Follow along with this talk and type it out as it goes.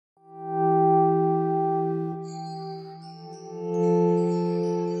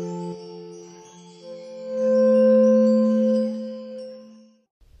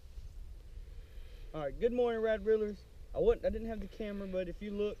Good morning, rad reelers. I didn't have the camera, but if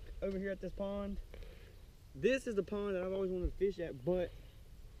you look over here at this pond, this is the pond that I've always wanted to fish at, but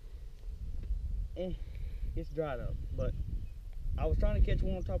it's dried up. But I was trying to catch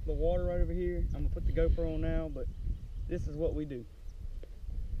one on top of the water right over here. I'm gonna put the GoPro on now, but this is what we do.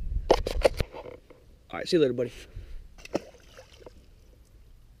 All right, see you later, buddy.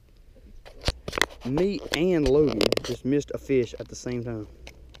 Me and Logan just missed a fish at the same time.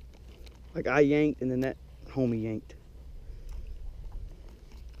 Like I yanked and then that homie yanked.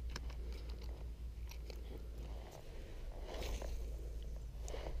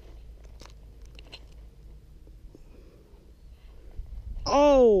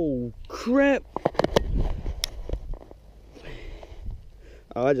 Oh crap.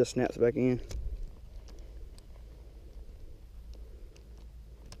 Oh, I just snaps back in.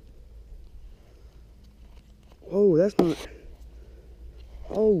 Oh, that's not.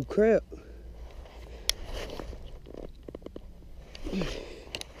 Oh crap.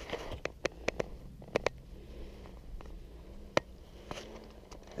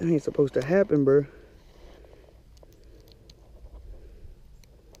 That ain't supposed to happen, bro.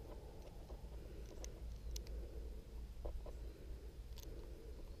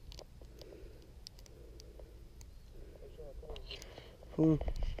 Hold on.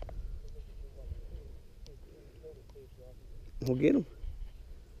 We'll get them.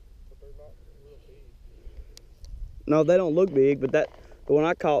 No, they don't look big, but the one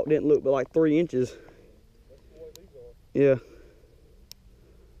I caught didn't look but like 3 inches. Yeah.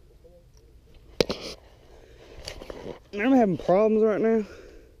 I'm having problems right now.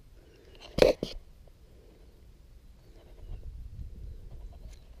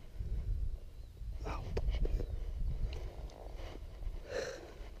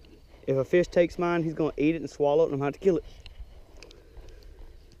 If a fish takes mine, he's gonna eat it and swallow it, and I'm gonna have to kill it.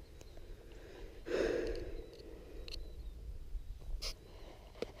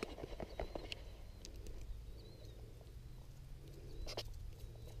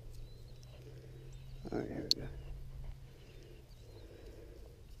 All right, here we go.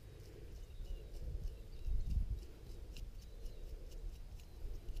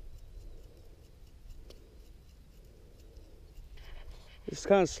 Just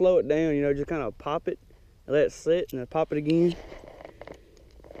kind of slow it down, you know, just kind of pop it and let it sit and then pop it again.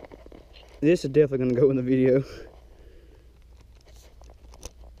 This is definitely gonna go in the video.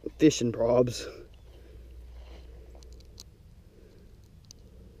 Fishing probs.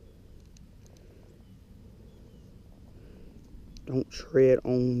 Don't tread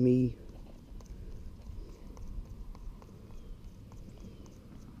on me.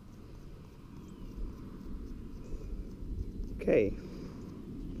 Okay.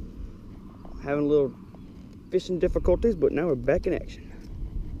 Having a little fishing difficulties, but now we're back in action.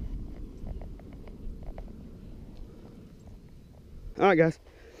 All right, guys.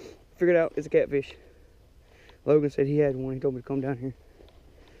 Figured out it's a catfish. Logan said he had one. He told me to come down here.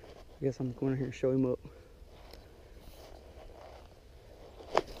 I guess I'm going here and show him up.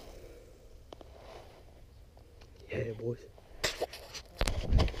 Yeah, boys.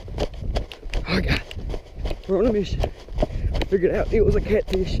 All right, guys. We're on a mission. I figured out it was a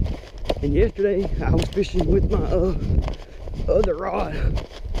catfish. And yesterday I was fishing with my other rod,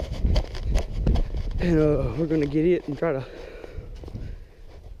 and we're gonna get it and try to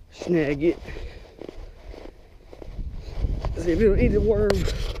snag it. See if it'll eat the worm.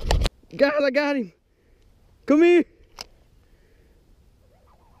 Guys, I got him. Come here.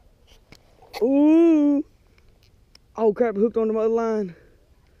 Ooh. Oh crap! Hooked onto my other line.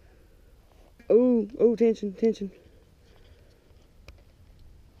 Ooh, ooh, tension, tension.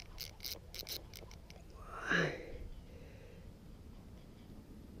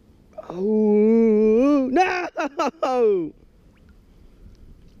 Oh no!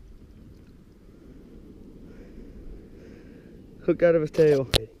 Hook out of his tail.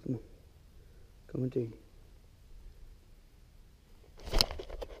 Come on, coming to you.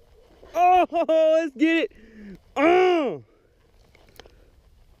 Oh, let's get it! Oh,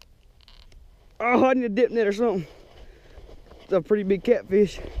 I need a dip net or something. It's a pretty big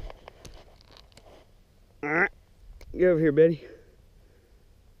catfish. All right, get over here, Betty.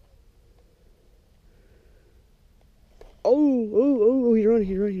 Oh, he's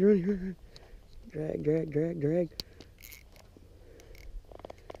running. Drag.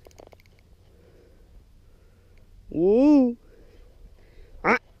 Woo!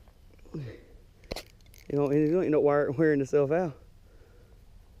 Ah! You know, and you know wearing itself out.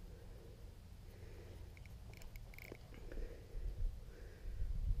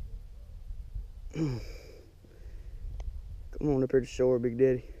 Come on up here to shore, Big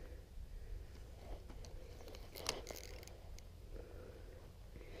Daddy.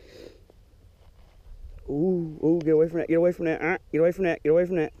 Ooh, get away from that, get away from that. Get away from that, get away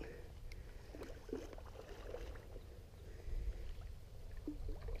from that.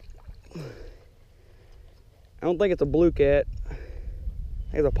 I don't think it's a blue cat. I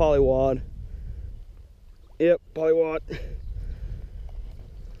think it's a polywad. Yep, polywad.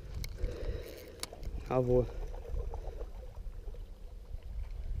 Oh boy.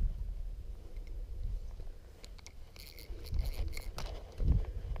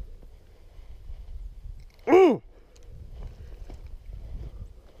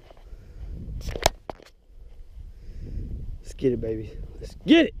 Let's get it, baby. Let's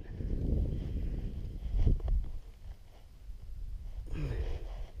get it.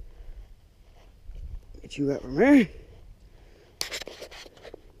 Get you out from there.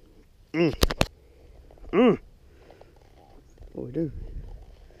 What we do?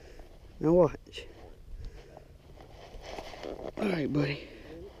 Now watch. All right, buddy.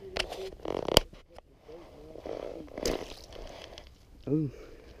 Ooh.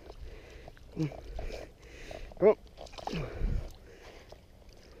 Come on.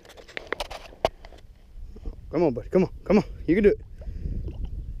 Come on, buddy. Come on. Come on. You can do it.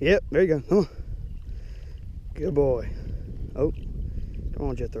 Yep. There you go. Come on. Good boy. Oh. Come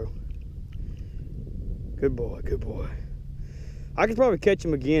on, Jethro. Good boy. Good boy. I could probably catch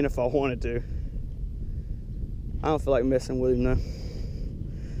him again if I wanted to. I don't feel like messing with him now.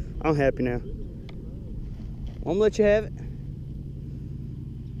 I'm happy now. I'm gonna let you have it.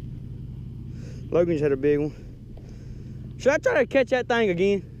 Logan just had a big one. Should I try to catch that thing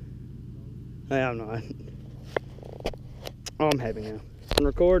again? Hey, I'm not. Oh, I'm happy now. I'm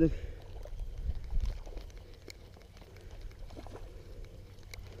recording.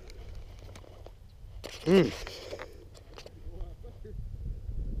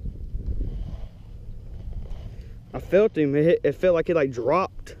 I felt him. It felt like it like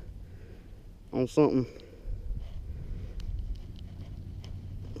dropped on something.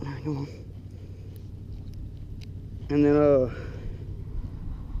 Come on. And then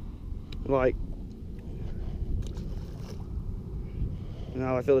like, you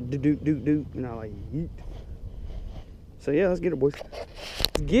know, I feel it do, you know, like yeet. So yeah, let's get it, boys.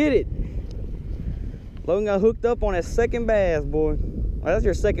 Let's get it. Logan got hooked up on that second bass, boy. Oh, that's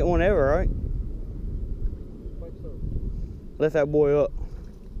your second one ever, right? Lift that boy up.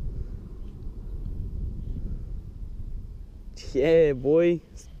 Yeah, boy.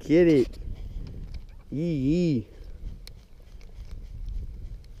 Let's get it. Yee.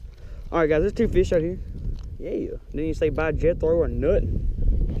 Alright, guys, there's two fish out here. Yeah. Didn't even say bye Jethro or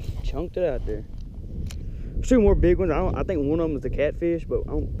nothing. Just chunked it out there. There's two more big ones. I think one of them is the catfish, but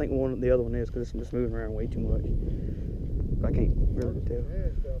I don't think the other one is because it's just moving around way too much. I can't really tell.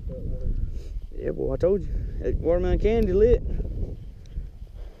 Yeah, boy, I told you. That watermelon candy lit.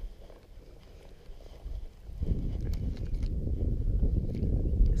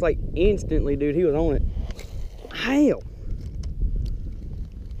 It's like instantly, dude, he was on it. Hell.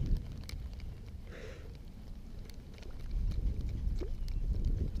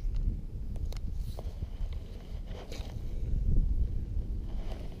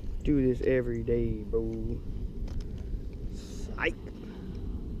 Do this every day, bro. Psych.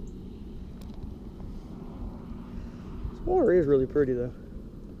 This water is really pretty, though.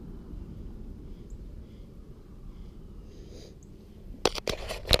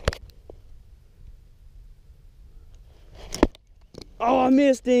 Oh, I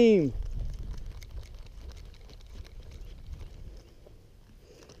missed him.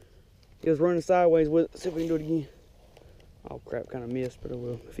 He was running sideways with it. Let's see if we can do it again. Oh crap, kind of missed, but I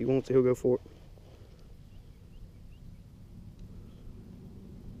will. If he wants to, he'll go for it.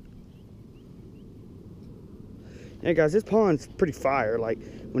 Yeah, guys, this pond's pretty fire. Like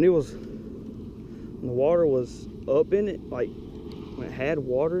when the water was up in it, like when it had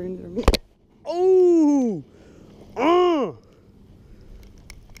water in it. Oh,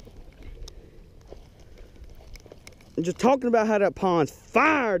 I'm just talking about how that pond's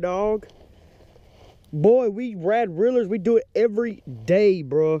fire, dog. Boy, we rad reelers, we do it every day,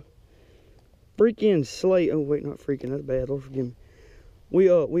 bro. Freaking slay. Oh wait, not freaking, that's bad. Lord forgive me. We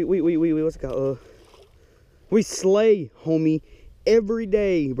what's it called? We slay, homie, every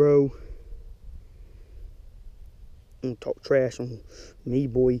day, bro. I'm gonna talk trash on me,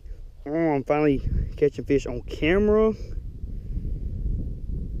 boy. Oh, I'm finally catching fish on camera.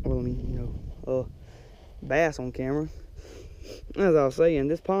 Well, I mean, you know, bass on camera. As I was saying,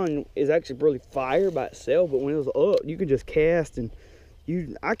 this pond is actually really fire by itself, but when it was up, you could just cast, and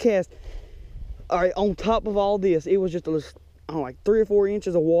I cast. All right, on top of all this, it was just like 3 or 4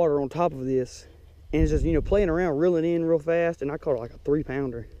 inches of water on top of this, and it's just, you know, playing around, reeling in real fast, and I caught like a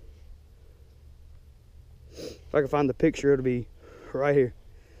 3-pounder. If I can find the picture, it'll be right here.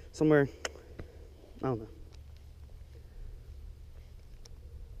 Somewhere. I don't know.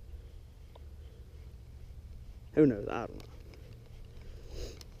 Who knows? I don't know.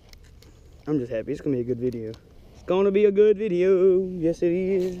 I'm just happy. It's going to be a good video. It's going to be a good video. Yes, it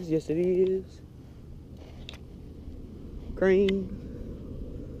is. Yes, it is. Crane.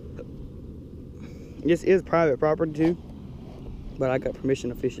 This is private property too, but I got permission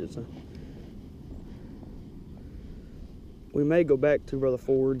to fish it, so. We may go back to Brother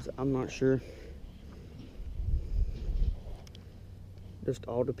Ford's. I'm not sure. Just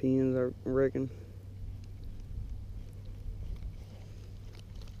all depends, I reckon.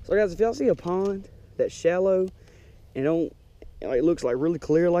 So guys, if y'all see a pond that's shallow and don't, like, looks like really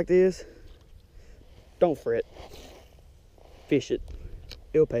clear like this, don't fret. Fish it.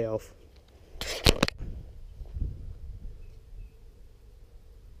 It'll pay off.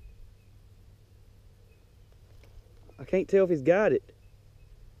 I can't tell if he's got it.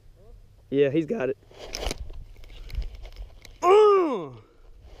 Yeah, he's got it.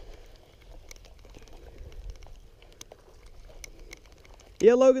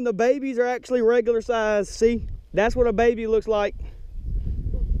 Yeah, Logan, the babies are actually regular size. See? That's what a baby looks like.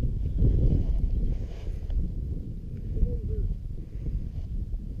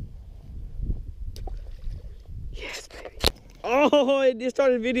 Yes, baby. Oh, it just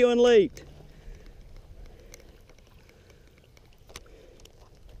started videoing late.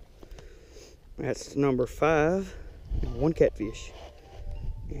 That's number 5. 1 catfish.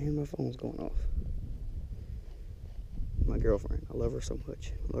 And my phone's going off. My girlfriend. I love her so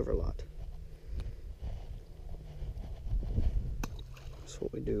much. I love her a lot. That's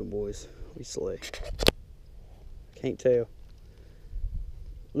what we do, boys. We slay. Can't tell.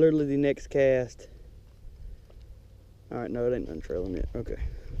 Literally the next cast. Alright, no, it ain't nothing trailing it. Okay.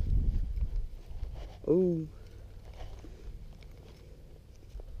 Ooh.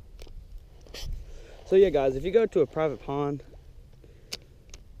 So yeah, guys, if you go to a private pond,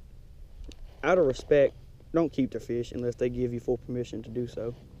 out of respect, don't keep their fish unless they give you full permission to do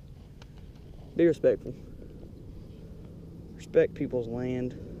so. Be respectful. Respect people's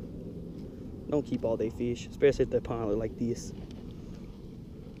land. Don't keep all their fish, especially if they pond look like this.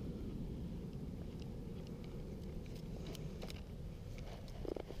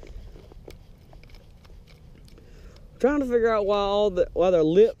 Trying to figure out why their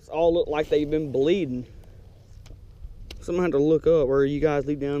lips all look like they've been bleeding. Someone had to look up, or you guys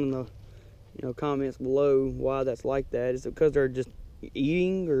leave down in the comments below why that's like that. Is it because they're just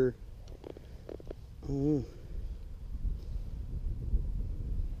eating, or I don't know.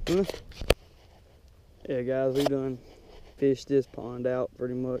 Huh? Yeah, guys, we done fished this pond out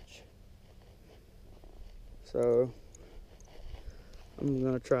pretty much. So I'm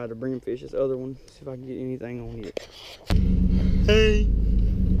gonna try to bring fish this other one, see if I can get anything on it. Hey,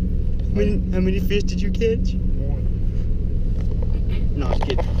 how many fish did you catch? 1. No, I'm just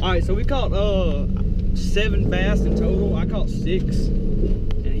kidding. All right, so we caught 7 bass in total. I caught 6,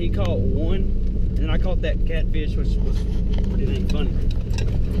 and he caught 1, and I caught that catfish, which was pretty dang funny.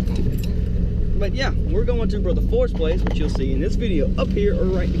 But yeah, we're going to Brother Ford's place, which you'll see in this video up here or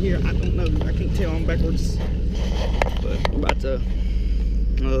right here. I don't know. I can't tell. I'm backwards. But we're about to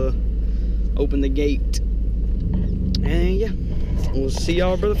open the gate, and yeah, we'll see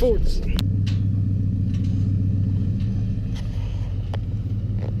y'all at Brother Ford's.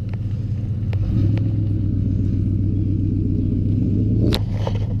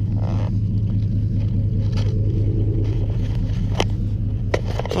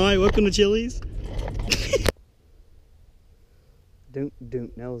 Hi, welcome to Chili's. Dunk,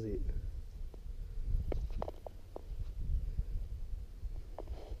 that was it.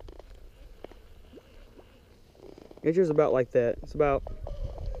 It's just about like that. It's about.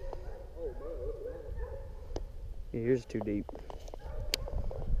 Yeah, yours is too deep.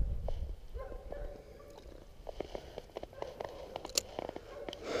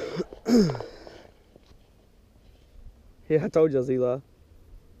 Yeah, I told you, Eli.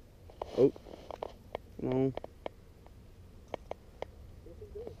 Oh, come on.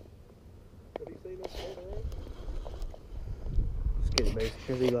 Let's get it, baby.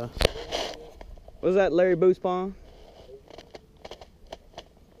 Here's Eli. Was that Larry Booth pond?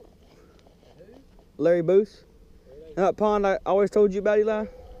 Larry Booth? That pond I always told you about, Eli?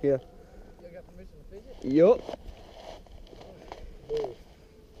 Yeah. You got permission to fish it? Yup.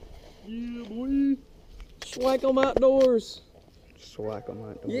 Yeah, boy. Swack 'em outdoors. Swack 'em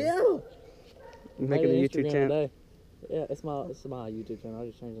outdoors. Yeah. You making a YouTube channel? Yeah, it's my YouTube channel. I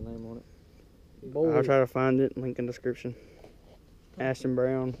just changed the name on it. I'll try to find it. Link in description. Ashton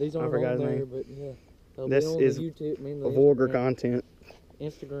Brown. These aren't on there, but yeah. They'll This be on is the YouTube, I mean the vulgar Instagram. content.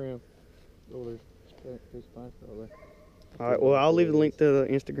 Instagram. Oh, there's piece of pipe over there. All right, well, I'll leave the link to the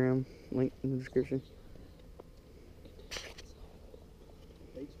Instagram link in the description.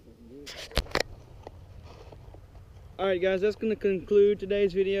 All right, guys, that's going to conclude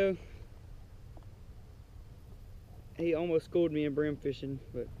today's video. He almost scored me in brim fishing,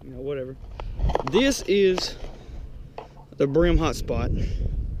 but you know, whatever. This is the brim hotspot.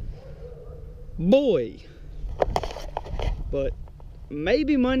 Boy. But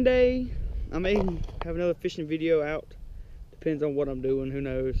maybe Monday I may have another fishing video out. Depends on what I'm doing, who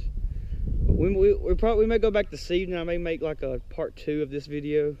knows. We may go back this evening. I may make like a part 2 of this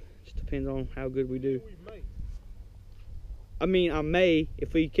video. Just depends on how good we do. I mean, I may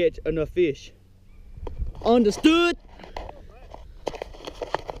if we catch enough fish. Understood?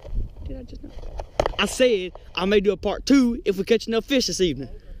 Did I just know? I said I may do a part 2 if we catch enough fish this evening.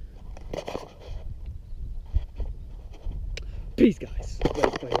 Peace, guys.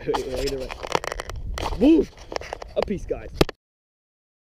 Wait. Woo! A peace, guys.